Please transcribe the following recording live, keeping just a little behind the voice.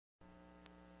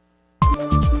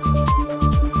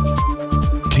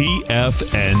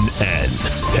TFNN.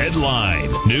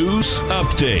 Headline News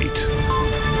Update.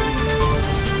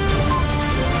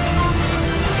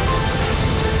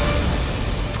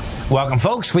 Welcome,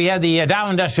 folks. We had the Dow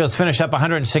Industrials finish up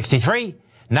 163.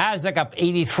 NASDAQ up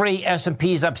 83,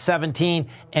 S&P's up 17.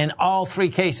 In all three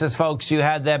cases, folks, you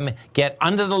had them get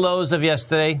under the lows of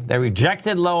yesterday. They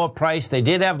rejected lower price. They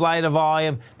did have lighter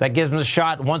volume. That gives them a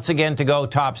shot once again to go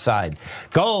topside.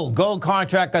 Gold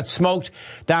contract got smoked,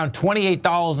 down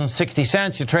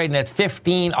 $28.60. You're trading at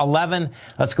 $15.11.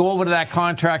 Let's go over to that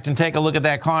contract and take a look at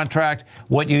that contract.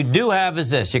 What you do have is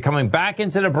this. You're coming back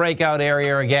into the breakout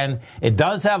area again. It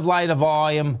does have lighter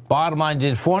volume. Bottom line,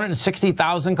 did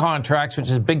 460,000 contracts, which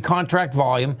is big contract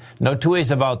volume. No two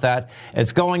ways about that.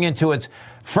 It's going into its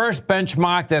first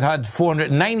benchmark that had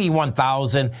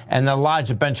 491,000, and the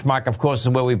larger benchmark, of course, is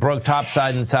where we broke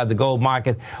topside inside the gold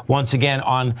market once again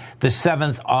on the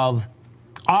 7th of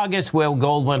August, where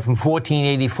gold went from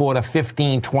 1484 to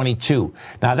 1522.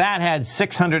 Now, that had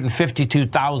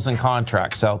 652,000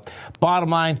 contracts. So,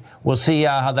 bottom line, we'll see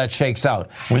how that shakes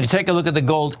out. When you take a look at the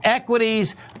gold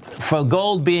equities, for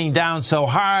gold being down so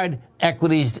hard,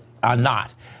 equities are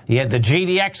not. The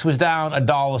GDX was down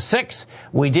 $1.06.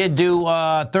 We did do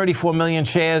 34 million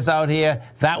shares out here.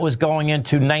 That was going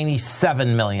into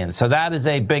 97 million. So that is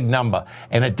a big number.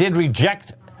 And it did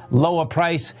reject lower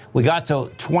price. We got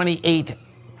to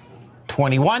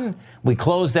 28.21. We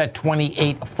closed at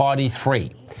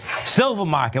 28.43. Silver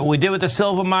market. What we did with the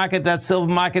silver market, that silver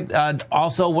market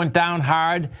also went down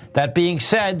hard. That being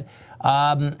said,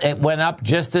 it went up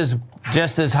just as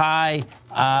high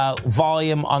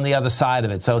volume on the other side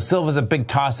of it. So silver's a big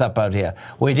toss-up out here.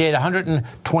 We did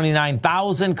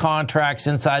 129,000 contracts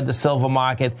inside the silver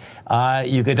market.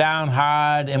 You go down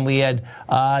hard, and we had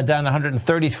done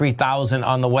 133,000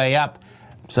 on the way up.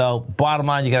 So bottom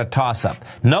line, you got a toss-up.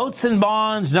 Notes and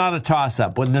bonds, not a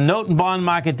toss-up. What the note and bond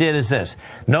market did is this.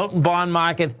 Note and bond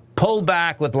market pulled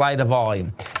back with lighter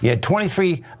volume. You had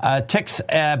 23 ticks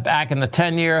back in the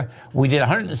 10-year. We did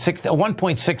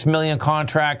 1.6 million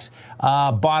contracts.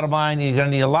 Bottom line, you're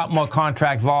going to need a lot more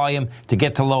contract volume to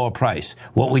get to lower price.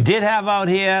 What we did have out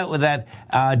here that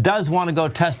does want to go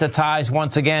test the ties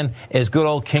once again is good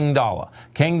old King Dollar.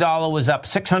 King Dollar was up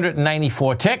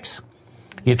 694 ticks.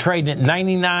 You're trading at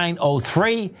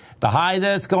 99.03. The high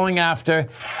that it's going after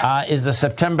is the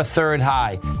September 3rd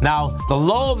high. Now, the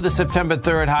low of the September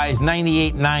 3rd high is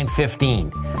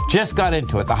 98.915. Just got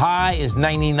into it. The high is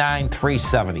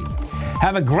 99.370.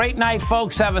 Have a great night,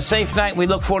 folks. Have a safe night. We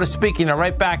look forward to speaking to you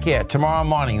right back here tomorrow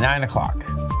morning, 9 o'clock.